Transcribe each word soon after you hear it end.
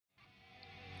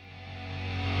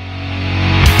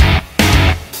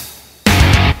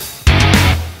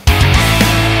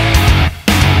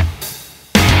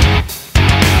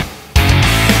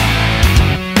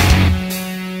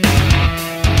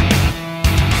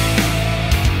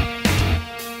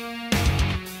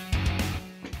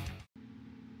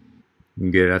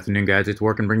Good afternoon, guys. It's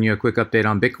Work and bringing you a quick update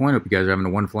on Bitcoin. Hope you guys are having a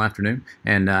wonderful afternoon.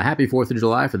 And happy 4th of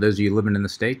July for those of you living in the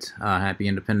States. Happy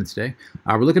Independence Day.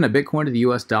 We're looking at Bitcoin to the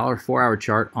US dollar 4-hour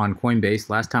chart on Coinbase.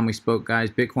 Last time we spoke, guys,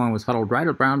 Bitcoin was huddled right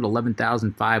around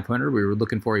 11,500. We were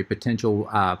looking for a potential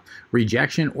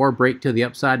rejection or break to the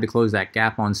upside to close that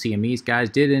gap on CMEs. Guys,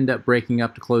 did end up breaking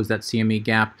up to close that CME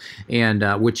gap, and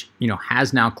which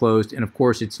has now closed. And of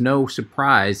course, it's no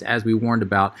surprise, as we warned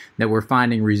about, that we're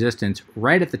finding resistance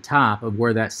right at the top of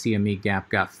where that CME gap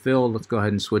got filled. Let's go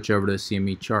ahead and switch over to the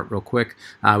CME chart real quick.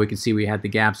 We can see we had the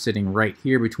gap sitting right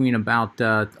here between about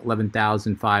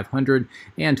 11,500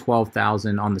 and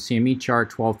 12,000 on the CME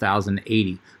chart,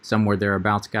 12,080, somewhere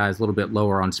thereabouts, guys. A little bit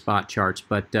lower on spot charts,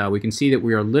 but we can see that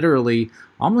we are literally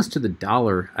almost to the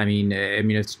dollar. I mean,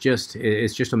 it's just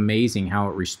amazing how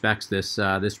it respects this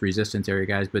this resistance area,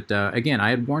 guys. But again, I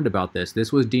had warned about this.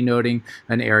 This was denoting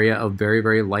an area of very,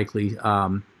 very likely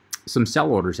some sell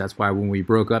orders. That's why when we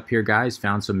broke up here, guys,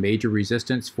 found some major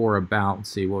resistance for about, let's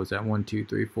see, what was that, 1 2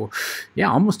 3 4, yeah,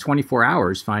 almost 24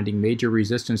 hours, finding major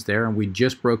resistance there. And we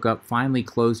just broke up, finally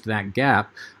closed that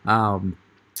gap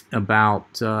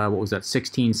about what was that,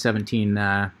 16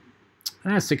 to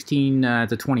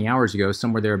 20 hours ago,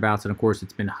 somewhere thereabouts. And of course,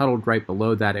 it's been huddled right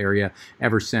below that area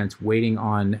ever since, waiting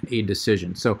on a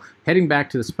decision. So heading back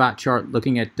to the spot chart,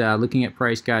 looking at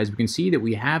price, guys, we can see that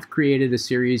we have created a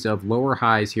series of lower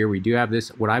highs here. We do have this,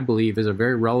 what I believe is a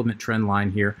very relevant trend line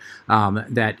here,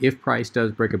 that if price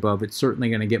does break above, it's certainly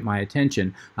going to get my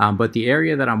attention. But the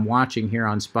area that I'm watching here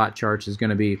on spot charts is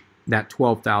going to be that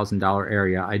 $12,000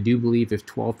 area. I do believe if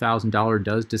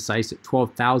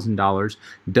 $12,000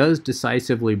 does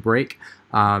decisively break,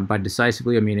 by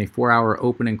decisively, I mean a 4-hour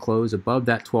open and close above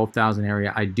that 12,000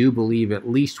 area, I do believe at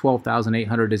least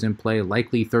 12,800 is in play,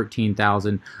 likely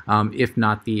 13,000, if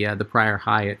not the prior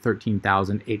high at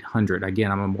 13,800.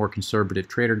 Again, I'm a more conservative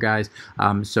trader, guys.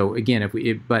 So again,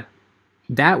 but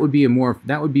that would be more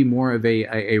of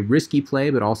a risky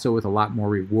play, but also with a lot more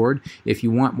reward. If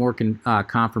you want more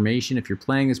confirmation, if you're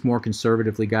playing this more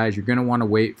conservatively, guys, you're going to want to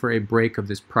wait for a break of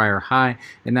this prior high,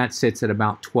 and that sits at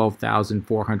about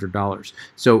 $12,400.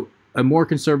 So a more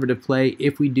conservative play,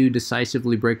 if we do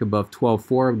decisively break above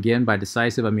 12.4, again, by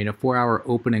decisive, I mean a 4-hour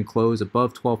open and close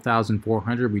above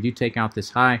 12,400, we do take out this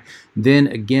high. Then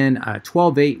again,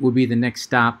 12.8 would be the next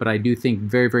stop, but I do think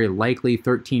very, very likely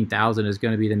 13,000 is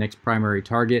going to be the next primary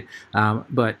target.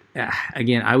 But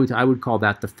again, I would call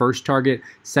that the first target.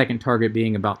 Second target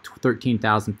being about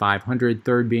 13,500.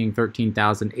 Third being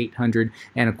 13,800.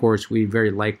 And of course, we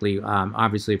very likely,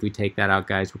 obviously, if we take that out,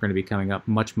 guys, we're going to be coming up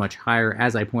much, much higher.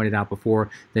 As I pointed out before,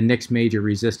 the next major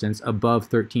resistance above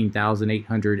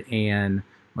 13,800 and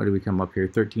what do we come up here?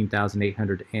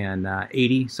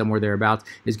 13,880, somewhere thereabouts,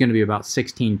 is going to be about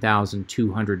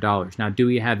 $16,200. Now, do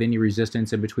we have any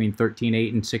resistance in between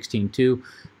 13.8 and 16.2?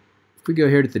 If we go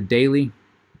here to the daily,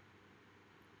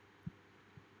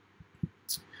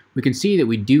 we can see that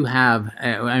we do have,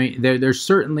 I mean, there's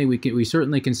certainly, we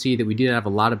certainly can see that we did have a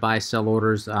lot of buy-sell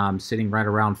orders sitting right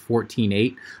around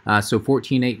 14.8. So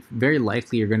 14.8, very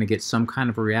likely you're going to get some kind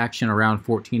of a reaction around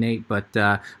 14.8.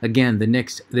 But again, the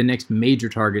next major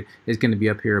target is going to be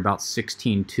up here about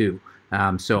 16.2.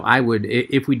 So I would,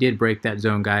 if we did break that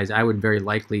zone, guys, I would very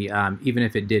likely, even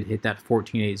if it did hit that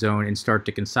 14.8 zone and start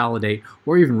to consolidate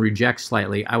or even reject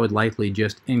slightly, I would likely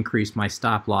just increase my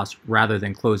stop loss rather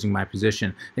than closing my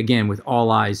position, again, with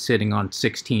all eyes sitting on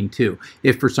 16.2.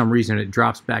 If for some reason it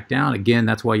drops back down, again,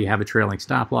 that's why you have a trailing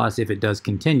stop loss. If it does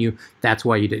continue, that's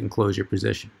why you didn't close your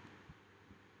position.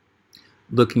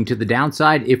 Looking to the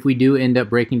downside, if we do end up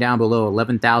breaking down below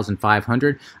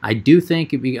 11,500, I do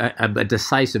think it'd be a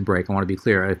decisive break. I want to be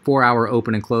clear. A 4-hour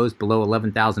open and close below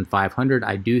 11,500.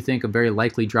 I do think a very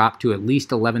likely drop to at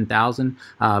least 11,000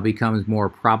 becomes more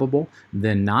probable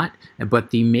than not. But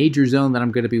the major zone that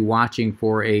I'm going to be watching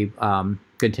for a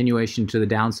continuation to the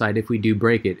downside, if we do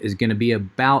break it, is going to be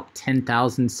about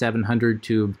 10,700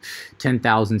 to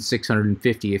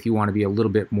 10,650 if you want to be a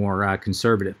little bit more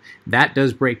conservative. That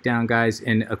does break down, guys,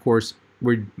 and of course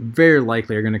we're very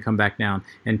likely are going to come back down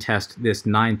and test this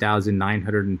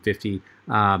 9,950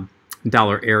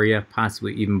 dollar area,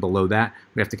 possibly even below that.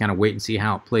 We have to kind of wait and see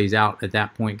how it plays out at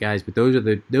that point, guys. But those are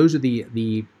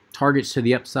the targets to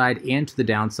the upside and to the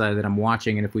downside that I'm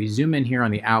watching. And if we zoom in here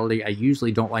on the hourly, I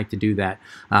usually don't like to do that,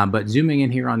 but zooming in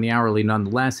here on the hourly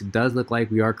nonetheless, it does look like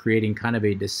we are creating kind of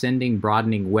a descending,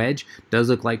 broadening wedge. Does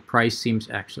look like price seems,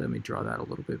 actually, let me draw that a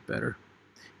little bit better.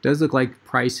 Does look like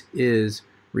price is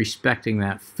respecting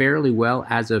that fairly well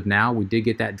as of now. We did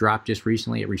get that drop just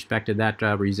recently. It respected that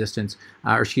resistance,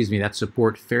 or excuse me, that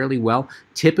support fairly well.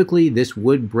 Typically, this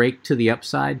would break to the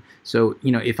upside. So,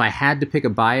 if I had to pick a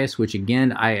bias, which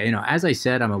again, as I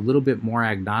said, I'm a little bit more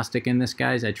agnostic in this,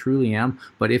 guys. I truly am.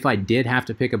 But if I did have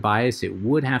to pick a bias, it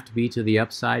would have to be to the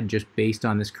upside, just based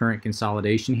on this current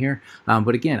consolidation here.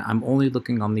 But again, I'm only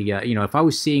looking on the, if I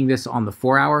was seeing this on the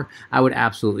 4-hour, I would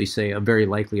absolutely say very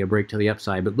likely a break to the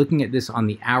upside. But looking at this on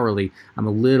the hourly, I'm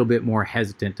a little bit more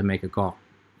hesitant to make a call.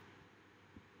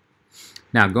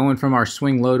 Now, going from our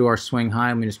swing low to our swing high,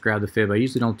 let me just grab the fib. I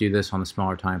usually don't do this on the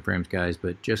smaller time frames, guys,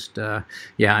 but just,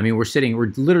 yeah, I mean, we're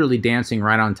literally dancing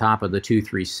right on top of the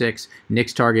 236.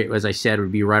 Nick's target, as I said,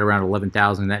 would be right around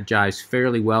 11,000. That jives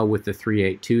fairly well with the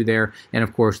 382 there. And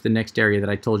of course, the next area that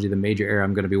I told you, the major area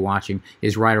I'm going to be watching,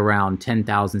 is right around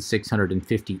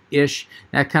 10,650-ish.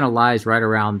 That kind of lies right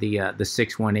around the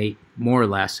 618, more or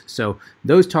less. So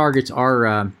those targets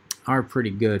are pretty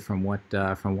good from what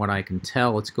I can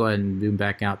tell. Let's go ahead and zoom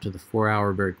back out to the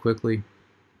 4-hour very quickly.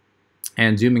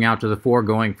 And zooming out to the 4,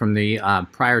 going from the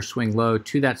prior swing low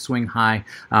to that swing high,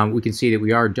 we can see that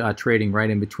we are trading right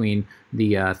in between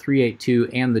the 382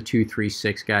 and the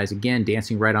 236, guys. Again,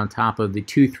 dancing right on top of the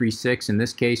 236 in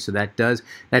this case. So that does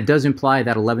imply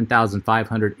that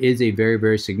 11,500 is a very,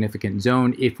 very significant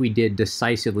zone. If we did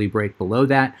decisively break below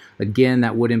that, again,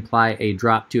 that would imply a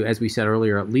drop to, as we said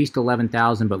earlier, at least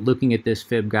 11,000. But looking at this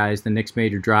fib, guys, the next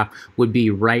major drop would be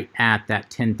right at that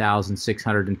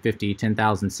 $10,650,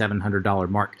 $10,700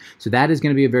 mark. So that is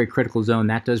going to be a very critical zone.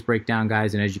 That does break down,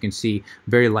 guys, and as you can see,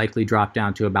 very likely drop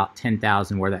down to about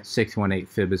 10,000, where that 618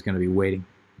 fib is going to be waiting.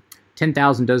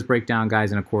 10,000 does break down,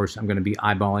 guys, and of course I'm going to be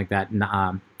eyeballing that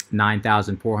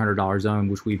 $9,400 zone,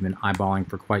 which we've been eyeballing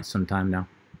for quite some time now.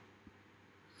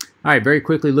 All right, very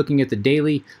quickly looking at the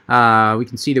daily, we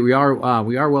can see that we are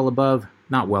well above.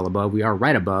 Not well above, we are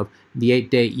right above the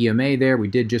 8-day EMA there. We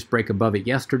did just break above it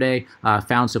yesterday,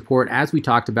 found support, as we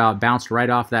talked about, bounced right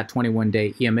off that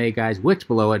 21-day EMA, guys, wicked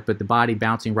below it, but the body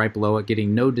bouncing right below it,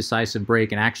 getting no decisive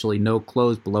break and actually no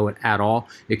close below it at all.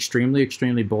 Extremely,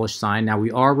 extremely bullish sign. Now,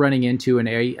 we are running into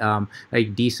a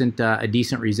decent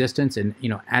resistance, and,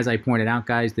 as I pointed out,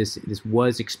 guys, this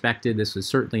was expected. This was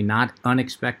certainly not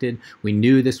unexpected. We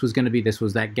knew this was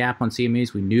that gap on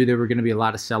CMEs. We knew there were going to be a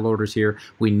lot of sell orders here.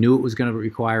 We knew it was going to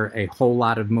require a whole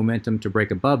lot of momentum to break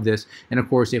above this. And of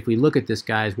course, if we look at this,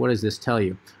 guys, what does this tell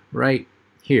you? Right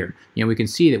here, we can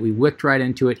see that we wicked right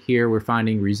into it here. We're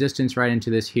finding resistance right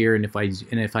into this here, and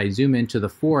if I zoom into the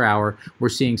 4-hour, we're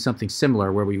seeing something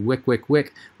similar where we wick, a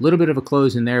little bit of a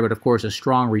close in there, but of course a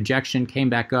strong rejection, came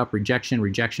back up,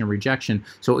 rejection.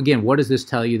 So again, what does this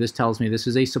tell you? This tells me this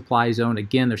is a supply zone.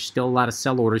 Again, there's still a lot of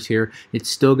sell orders here. It's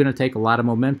still going to take a lot of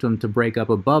momentum to break up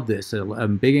above this. A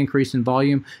big increase in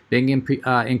volume, big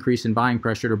increase in buying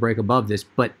pressure to break above this.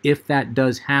 But if that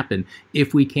does happen,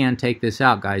 if we can take this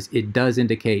out, guys, it does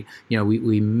indicate,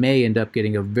 we may end up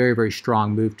getting a very, very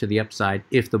strong move to the upside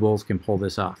if the bulls can pull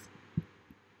this off.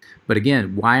 But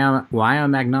again, why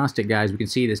I'm agnostic, guys, we can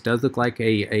see this does look like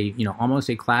almost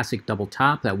a classic double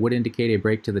top that would indicate a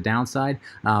break to the downside.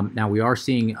 Now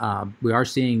looking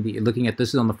at this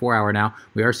is on the 4-hour now,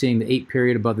 we are seeing the 8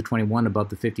 period above the 21, above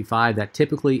the 55. That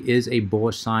typically is a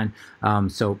bullish sign.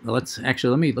 So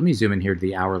let me zoom in here to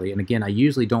the hourly. And again, I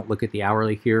usually don't look at the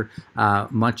hourly here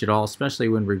much at all, especially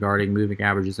when regarding moving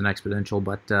averages and exponential,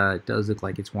 but it does look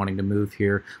like it's wanting to move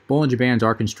here. Bollinger Bands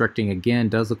are constricting again,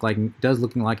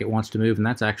 looking like it wants to move, and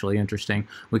that's actually interesting.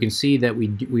 We can see that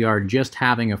we are just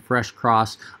having a fresh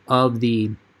cross of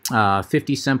the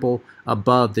 50 simple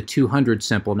above the 200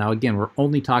 simple. Now again, we're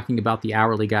only talking about the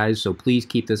hourly, guys, so please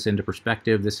keep this into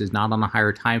perspective. This is not on a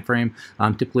higher time frame.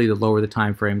 Typically, the lower the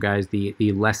time frame, guys, the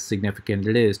less significant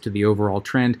it is to the overall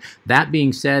trend. That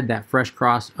being said, that fresh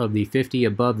cross of the 50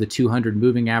 above the 200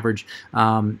 moving average,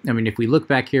 I mean, if we look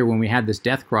back here when we had this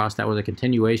death cross, that was a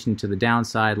continuation to the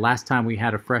downside. Last time we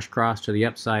had a fresh cross to the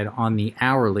upside on the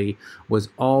hourly was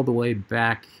all the way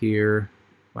back here.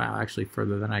 Wow, actually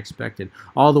further than I expected.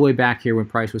 All the way back here when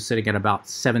price was sitting at about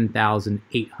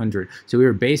 7,800. So we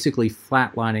were basically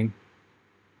flatlining.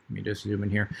 Let me just zoom in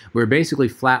here. We were basically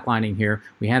flatlining here.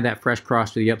 We had that fresh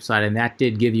cross to the upside, and that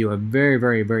did give you a very,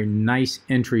 very, very nice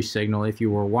entry signal if you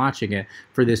were watching it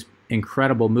for this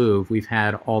incredible move we've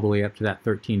had all the way up to that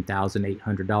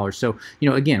 $13,800. So,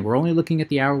 again, we're only looking at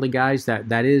the hourly, guys.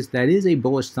 That is a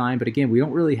bullish sign, but again, we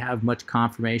don't really have much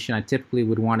confirmation. I typically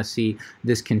would want to see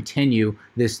this continue,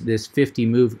 this 50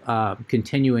 move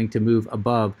continuing to move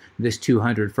above this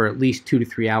 200 for at least 2 to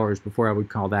 3 hours before I would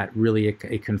call that really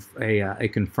a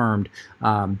confirmed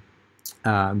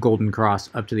golden cross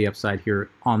up to the upside here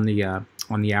on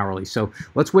the hourly. So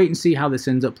let's wait and see how this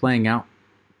ends up playing out.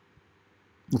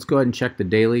 Let's go ahead and check the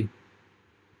daily,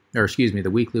 or excuse me, the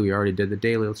weekly. We already did the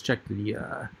daily. Let's check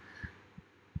the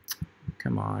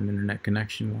come on, internet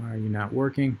connection, why are you not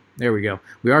working? There we go.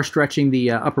 We are stretching the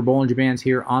upper Bollinger Bands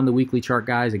here on the weekly chart,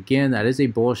 guys. Again, that is a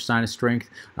bullish sign of strength.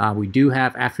 We do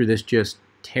have, after this just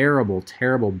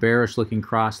terrible bearish looking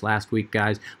cross last week,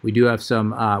 guys, we do have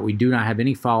some we do not have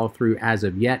any follow through as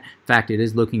of yet. In fact, it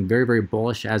is looking very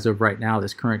bullish as of right now,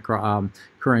 this current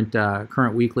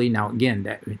weekly. Now again,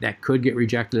 that could get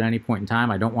rejected at any point in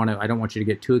time. I don't want you to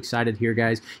get too excited here,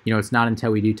 guys. You know, it's not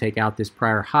until we do take out this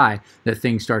prior high that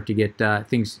things start to get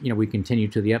we continue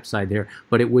to the upside there.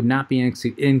 But it would not be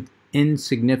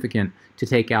insignificant to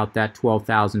take out that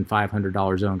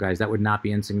 $12,500 zone, guys. That would not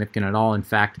be insignificant at all. In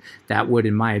fact, that would,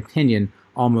 in my opinion,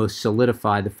 almost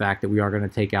solidify the fact that we are going to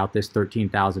take out this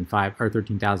 13,005 or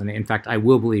 13,008. In fact, I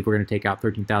will believe we're going to take out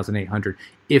 13,800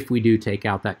 if we do take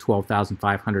out that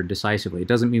 12,500 decisively. It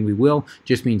doesn't mean we will,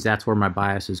 just means that's where my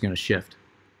bias is going to shift.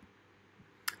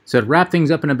 So to wrap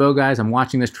things up in a bow, guys, I'm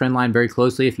watching this trend line very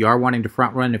closely. If you are wanting to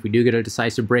front run, if we do get a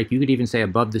decisive break, you could even say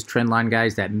above this trend line,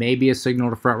 guys. That may be a signal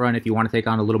to front run if you want to take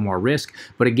on a little more risk.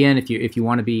 But again, if you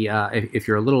want to be if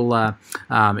you're a little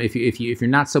if you're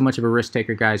not so much of a risk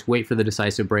taker, guys, wait for the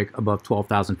decisive break above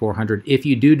 12,400. If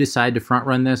you do decide to front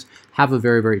run this, have a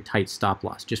very tight stop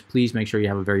loss. Just please make sure you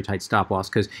have a very tight stop loss,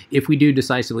 because if we do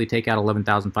decisively take out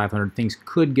 11,500, things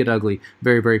could get ugly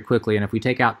very quickly. And if we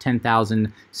take out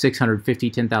 10,650,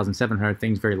 10,700,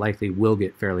 things very likely will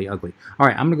get fairly ugly. All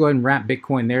right, I'm going to go ahead and wrap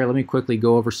Bitcoin there. Let me quickly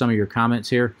go over some of your comments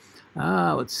here.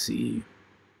 Let's see.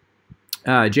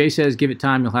 Jay says, give it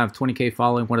time, you'll have 20K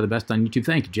following, one of the best on YouTube.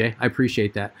 Thank you, Jay. I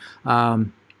appreciate that.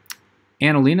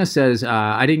 Annalena says,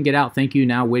 I didn't get out. Thank you.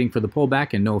 Now waiting for the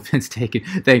pullback, and no offense taken.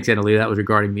 Thanks, Annalena. That was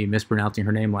regarding me mispronouncing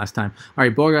her name last time. All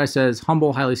right, Boy Guy says,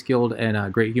 humble, highly skilled,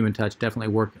 and great human touch. Definitely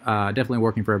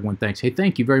working for everyone. Thanks. Hey,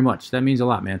 thank you very much. That means a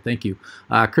lot, man. Thank you.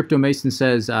 Crypto Mason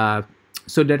says,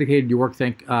 so dedicated to your work.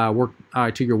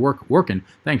 To your work working.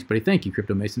 Thanks, buddy. Thank you,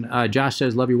 Crypto Mason. Josh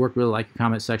says, love your work. Really like your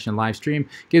comment section live stream.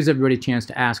 Gives everybody a chance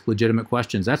to ask legitimate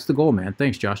questions. That's the goal, man.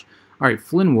 Thanks, Josh. All right,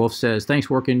 Flynn Wolf says, thanks,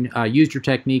 working. Used your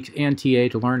techniques and TA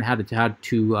to learn how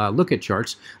to look at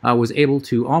charts. Was able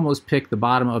to almost pick the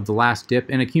bottom of the last dip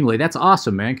and accumulate. That's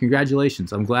awesome, man.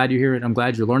 Congratulations. I'm glad you're here, and I'm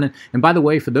glad you're learning. And by the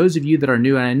way, for those of you that are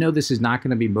new, and I know this is not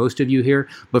going to be most of you here,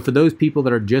 but for those people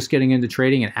that are just getting into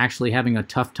trading and actually having a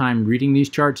tough time reading these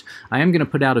charts, I am going to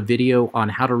put out a video on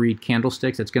how to read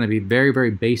candlesticks. It's going to be very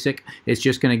basic. It's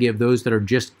just going to give those that are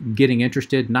just getting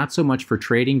interested, not so much for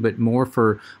trading, but more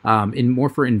for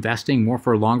investing, more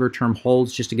for longer term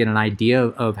holds, just to get an idea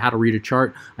of how to read a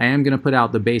chart. I am going to put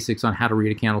out the basics on how to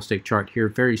read a candlestick chart here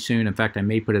very soon. In fact, I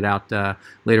may put it out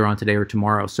later on today or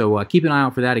tomorrow. So keep an eye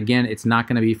out for that. Again, it's not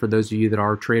going to be for those of you that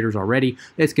are traders already.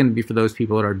 It's going to be for those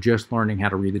people that are just learning how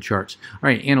to read the charts. All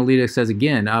right, Annalita says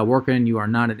again, working, you are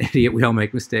not an idiot. We all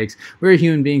make mistakes. We're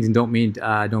human beings, and don't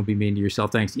be mean to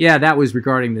yourself. Thanks. Yeah, that was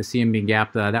regarding the CMB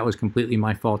gap. That was completely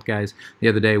my fault, guys, the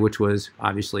other day, which was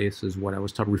obviously, this is what I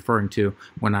was referring to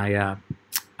when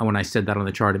I said that on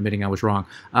the chart, admitting I was wrong.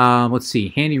 Let's see.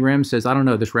 Handy Rim says, I don't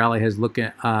know, this rally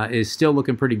is still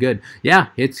looking pretty good. Yeah,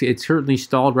 it's certainly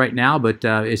stalled right now, but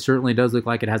it certainly does look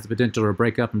like it has the potential to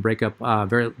break up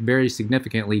very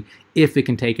significantly if it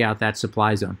can take out that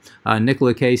supply zone.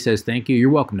 Nicola K says, thank you.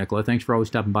 You're welcome, Nicola. Thanks for always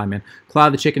stopping by, man.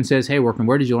 Cloud the Chicken says, hey, working,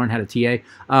 where did you learn how to TA?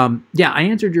 Yeah, I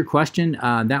answered your question.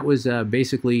 That was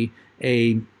basically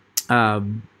a...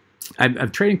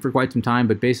 I've trading for quite some time,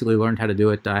 but basically learned how to do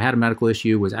it. I had a medical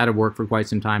issue, was out of work for quite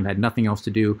some time, had nothing else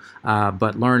to do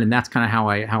but learn, and that's kind of how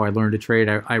I learned to trade.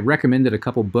 I recommended a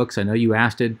couple books. I know you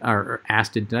asked it.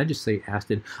 Did I just say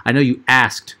asked it? I know you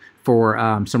asked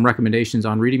for some recommendations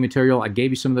on reading material. I gave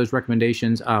you some of those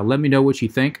recommendations. Let me know what you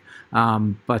think.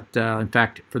 In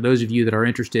fact, for those of you that are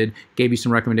interested, gave you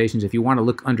some recommendations. If you want to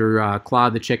look under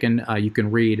Claude the Chicken, you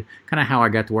can read kind of how I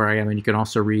got to where I am, and you can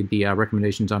also read the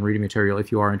recommendations on reading material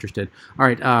if you are interested. All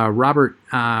right, Robert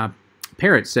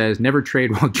Parrott says, never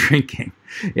trade while drinking.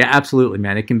 Yeah, absolutely,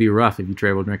 man. It can be rough if you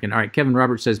trade while drinking. All right, Kevin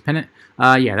Roberts says, pennant.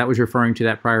 Yeah, that was referring to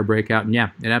that prior breakout. And yeah,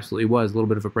 it absolutely was a little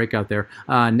bit of a breakout there.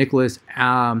 Nicholas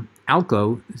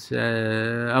Alco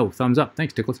says, oh, thumbs up.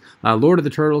 Thanks, Nicholas. Lord of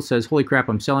the Turtles says, holy crap,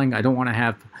 I'm selling. I don't want to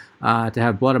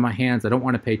have blood on my hands. I don't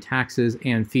want to pay taxes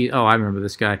and fees. Oh, I remember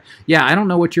this guy. Yeah, I don't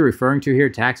know what you're referring to here.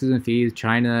 Taxes and fees,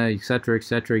 China, etc.,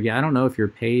 etc. Yeah, I don't know if you're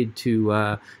paid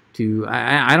to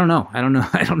I don't know. I don't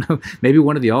know. Maybe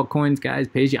one of the altcoins guys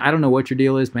pays you. I don't know what your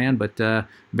deal is, man, but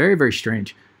very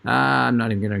strange. I'm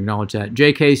not even going to acknowledge that.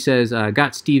 JK says,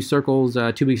 got Steve Circles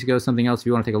 2 weeks ago. Something else if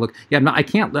you want to take a look. Yeah, I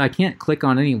can't click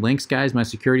on any links, guys. My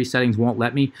security settings won't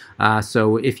let me.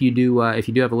 So if you do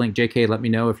have a link, JK, let me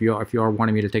know if you are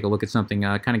wanting me to take a look at something.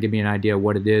 Kind of give me an idea of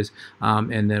what it is,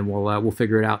 and then we'll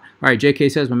figure it out. All right,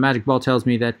 JK says my magic ball tells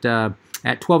me that.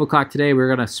 At 12 o'clock today, we're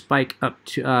going to spike up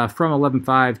to, from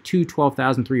 11.5 to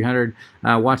 12,300.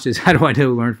 Watch this. How do I know?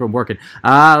 Learn from working.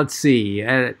 Let's see.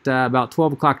 At about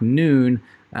 12 o'clock noon,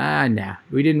 nah,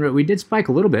 we didn't. We did spike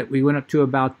a little bit. We went up to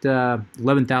about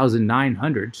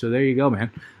 11,900. So there you go, man.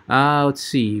 Let's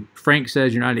see. Frank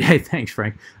says you're not. Hey, thanks,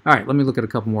 Frank. All right, let me look at a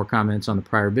couple more comments on the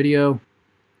prior video.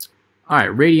 All right,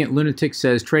 Radiant Lunatic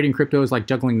says, trading crypto is like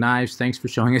juggling knives. Thanks for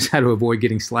showing us how to avoid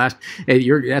getting slashed. Hey,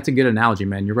 that's a good analogy,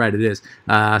 man. You're right, it is.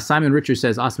 Simon Richards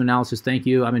says, awesome analysis. Thank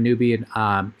you. I'm a newbie,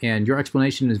 and your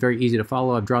explanation is very easy to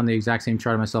follow. I've drawn the exact same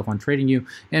chart myself on TradingView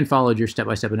and followed your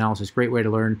step-by-step analysis. Great way to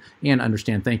learn and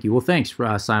understand. Thank you. Well, thanks,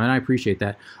 Simon. I appreciate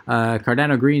that.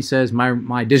 Cardano Green says,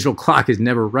 my digital clock is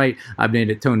never right. I've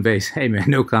named it Tone Base. Hey, man,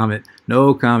 no comment.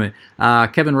 No comment.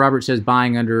 Kevin Roberts says,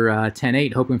 buying under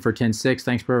 10.8, hoping for 10.6.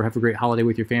 Thanks, bro. Have a great holiday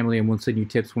with your family, and we'll send you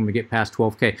tips when we get past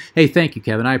 12K. Hey, thank you,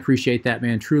 Kevin. I appreciate that,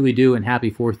 man. Truly do, and happy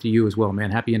 4th to you as well,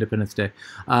 man. Happy Independence Day.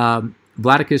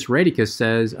 Vladicus Radicus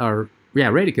says,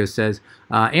 Radicus says,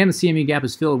 and the CME gap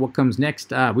is filled. What comes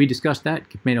next? We discussed that.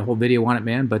 Made a whole video on it,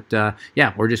 man. But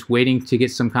yeah, we're just waiting to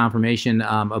get some confirmation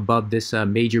above this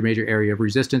major area of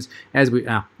resistance. As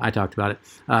I talked about it.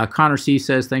 Connor C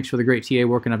says, thanks for the great TA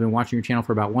work, and I've been watching your channel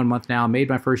for about 1 month now. Made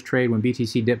my first trade when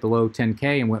BTC dipped below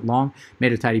 10K and went long.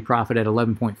 Made a tidy profit at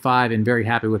 11.5, and very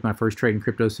happy with my first trade in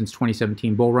crypto since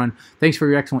 2017 bull run. Thanks for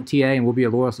your excellent TA, and we'll be a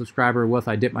loyal subscriber if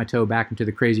I dip my toe back into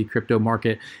the crazy crypto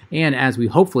market, and as we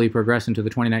hopefully progress into the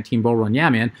 2019 bull run. Yeah,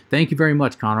 man. Thank you very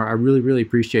much, Connor. I really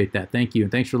appreciate that. Thank you,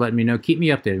 and thanks for letting me know. Keep me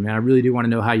updated, man. I really do want to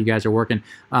know how you guys are working,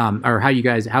 or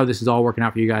how this is all working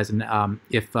out for you guys, and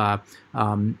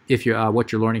if you're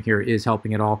what you're learning here is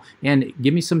helping at all. And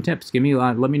give me some tips. Let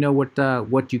me know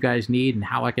what you guys need and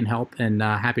how I can help. And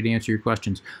happy to answer your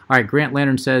questions. All right, Grant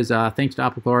Lantern says, thanks to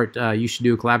Optical Art, you should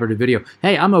do a collaborative video.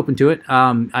 Hey, I'm open to it.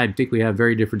 I think we have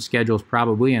very different schedules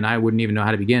probably, and I wouldn't even know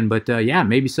how to begin. But yeah,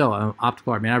 maybe so.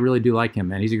 Optical Art, man, I really do like him,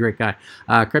 man. He's a great guy.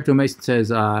 Crypto Mason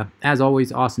says, as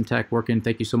always, awesome tech working.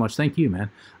 Thank you so much. Thank you,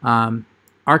 man.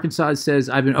 Arkansas says,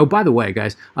 oh, by the way,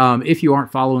 guys, if you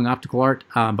aren't following Optical Art,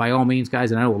 by all means,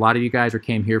 guys, and I know a lot of you guys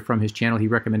came here from his channel. He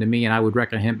recommended me, and I would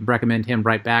recommend him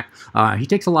right back. He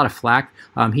takes a lot of flack.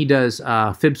 He does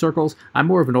fib circles. I'm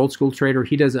more of an old school trader.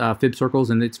 He does fib circles,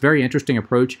 and it's a very interesting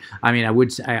approach. I mean, I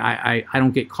would say I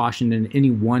don't get cautioned in any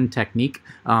one technique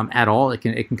at all. It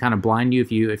can kind of blind you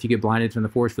if you get blinded from the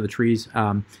forest for the trees.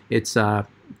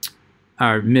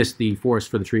 Or miss the forest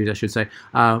for the trees, I should say.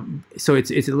 So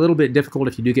it's a little bit difficult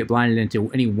if you do get blinded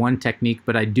into any one technique,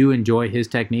 but I do enjoy his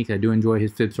technique. I do enjoy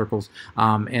his fib circles,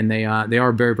 and they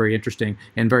are very interesting,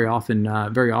 and very often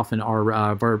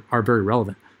are very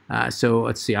relevant. So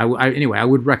let's see. Anyway, I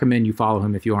would recommend you follow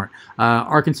him if you aren't.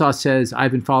 Arkansas says,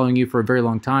 I've been following you for a very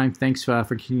long time. Thanks for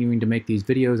continuing to make these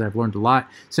videos. I've learned a lot.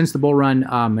 Since the bull run,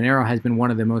 Monero has been one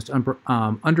of the most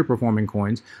underperforming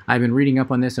coins. I've been reading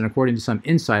up on this, and according to some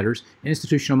insiders,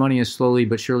 institutional money is slowly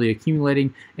but surely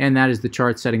accumulating, and that is the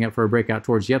chart setting up for a breakout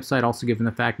towards the upside. Also, given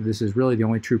the fact that this is really the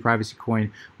only true privacy coin,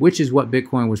 which is what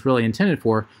Bitcoin was really intended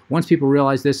for. Once people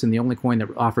realize this, and the only coin that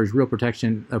offers real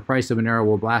protection, the price of Monero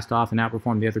will blast off and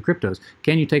outperform the other cryptos.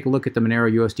 Can you take a look at the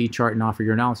Monero USD chart and offer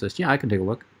your analysis? Yeah, I can take a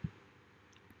look.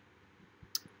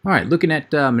 All right, looking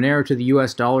at Monero to the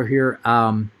US dollar here.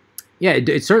 Yeah,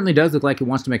 it certainly does look like it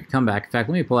wants to make a comeback. In fact,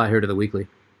 let me pull out here to the weekly.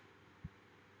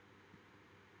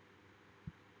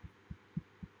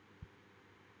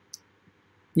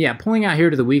 Yeah, pulling out here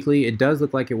to the weekly, it does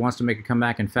look like it wants to make a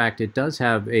comeback. In fact, it does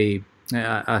have a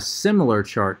similar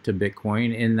chart to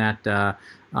Bitcoin in that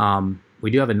we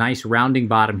do have a nice rounding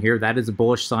bottom here. That is a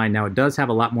bullish sign. Now, it does have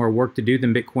a lot more work to do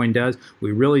than Bitcoin does.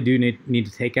 We really do need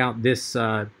to take out this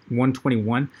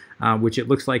 121, which it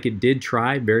looks like it did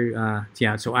try.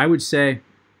 Yeah, so I would say,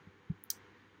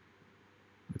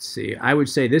 let's see, I would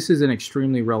say this is an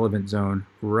extremely relevant zone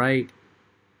right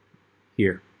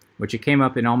here, which it came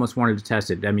up and almost wanted to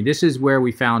test it. I mean, this is where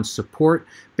we found support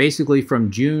basically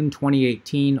from June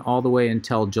 2018 all the way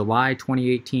until July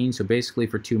 2018. So basically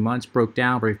for 2 months, broke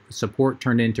down, support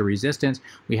turned into resistance.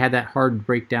 We had that hard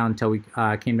breakdown until we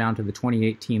came down to the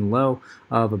 2018 low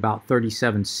of about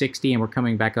 37.60, and we're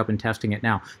coming back up and testing it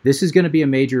now. This is going to be a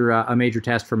major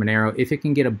test for Monero. If it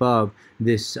can get above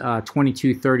this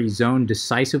 2230 zone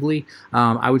decisively,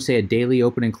 I would say a daily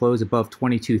open and close above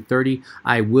 2230.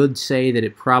 I would say that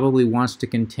it probably wants to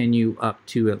continue up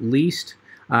to at least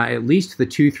at least the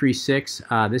 236.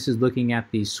 This is looking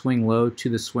at the swing low to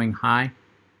the swing high.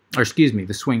 Or excuse me,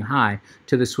 the swing high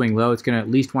to the swing low. It's going to at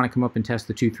least want to come up and test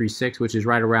the 236, which is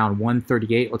right around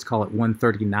 138. Let's call it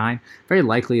 139. Very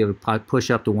likely it would push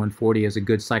up to 140 as a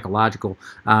good psychological.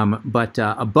 But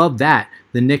above that,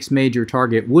 the next major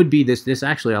target would be this.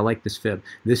 Actually, I like this fib.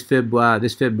 This fib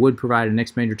would provide a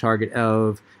next major target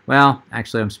of, well,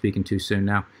 actually, I'm speaking too soon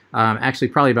now. Actually,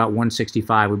 probably about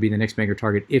 165 would be the next major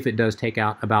target if it does take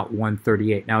out about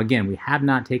 138. Now, again, we have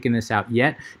not taken this out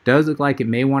yet. Does look like it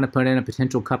may want to put in a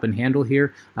potential cup and handle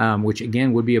here, which,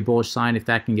 again, would be a bullish sign if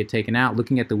that can get taken out.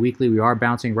 Looking at the weekly, we are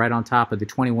bouncing right on top of the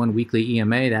 21 weekly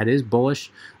EMA. That is bullish.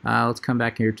 Let's come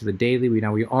back here to the daily.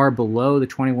 We are below the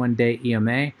 21-day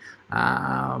EMA.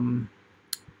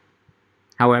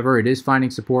 However, it is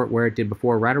finding support where it did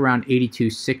before, right around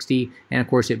 82.60, and of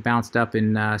course it bounced up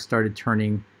and started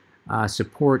turning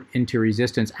support into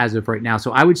resistance as of right now.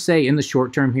 So I would say in the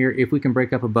short term here, if we can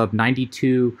break up above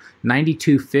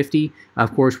 92.50,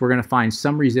 of course we're going to find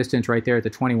some resistance right there at the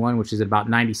 21, which is at about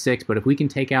 96. But if we can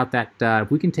take out that,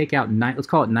 if we can take out, let's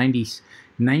call it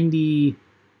 90.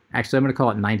 Actually, I'm going to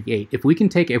call it 98. If we can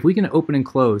open and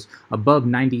close above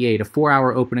 98, a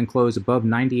 4-hour open and close above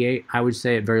 98, I would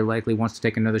say it very likely wants to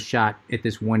take another shot at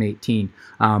this 118.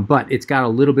 But it's got a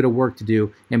little bit of work to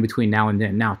do in between now and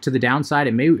then. Now, to the downside,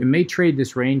 it may trade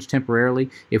this range temporarily.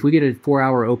 If we get a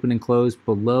 4-hour open and close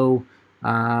below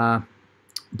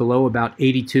about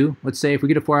 82, let's say, if we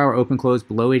get a 4-hour open close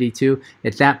below 82,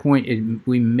 at that point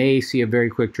we may see a very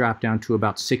quick drop down to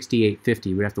about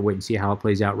 68.50. We have to wait and see how it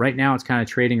plays out. Right now it's kind of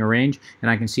trading a range,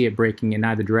 and I can see it breaking in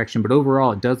either direction, but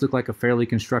overall it does look like a fairly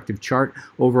constructive chart.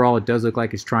 Overall it does look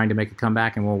like it's trying to make a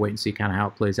comeback, and we'll wait and see kind of how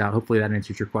it plays out. Hopefully that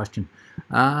answers your question.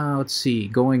 Let's see,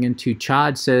 going into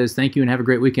Chad says, thank you and have a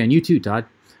great weekend. You too, Todd.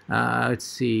 Let's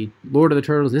see, Lord of the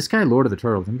Turtles. This guy, Lord of the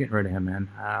Turtles, I'm getting rid of him, man.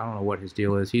 I don't know what his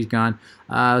deal is. He's gone.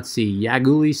 Let's see,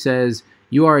 Yaguli says,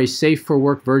 you are a safe for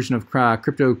work version of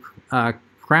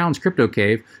Crown's Crypto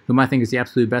Cave, whom I think is the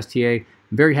absolute best TA.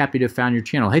 Very happy to have found your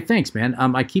channel. Hey, thanks, man.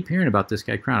 I keep hearing about this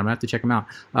guy, Crown. I'm going to have to check him out.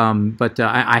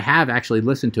 I have actually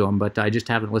listened to him, but I just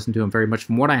haven't listened to him very much.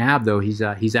 From what I have, though, he's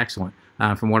excellent,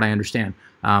 from what I understand.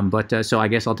 So I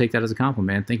guess I'll take that as a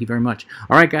compliment. Thank you very much.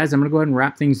 All right, guys, I'm going to go ahead and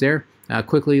wrap things there.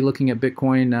 Quickly looking at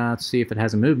Bitcoin, let's see if it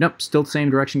hasn't moved. Nope, still the same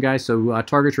direction, guys. So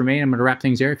targets remain. I'm going to wrap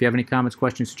things there. If you have any comments,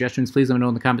 questions, suggestions, please let me know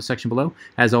in the comment section below.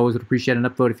 As always, would appreciate an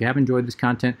upvote if you have enjoyed this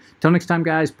content. Till next time,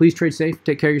 guys, please trade safe.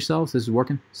 Take care of yourselves. This is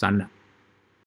Working. Signing out.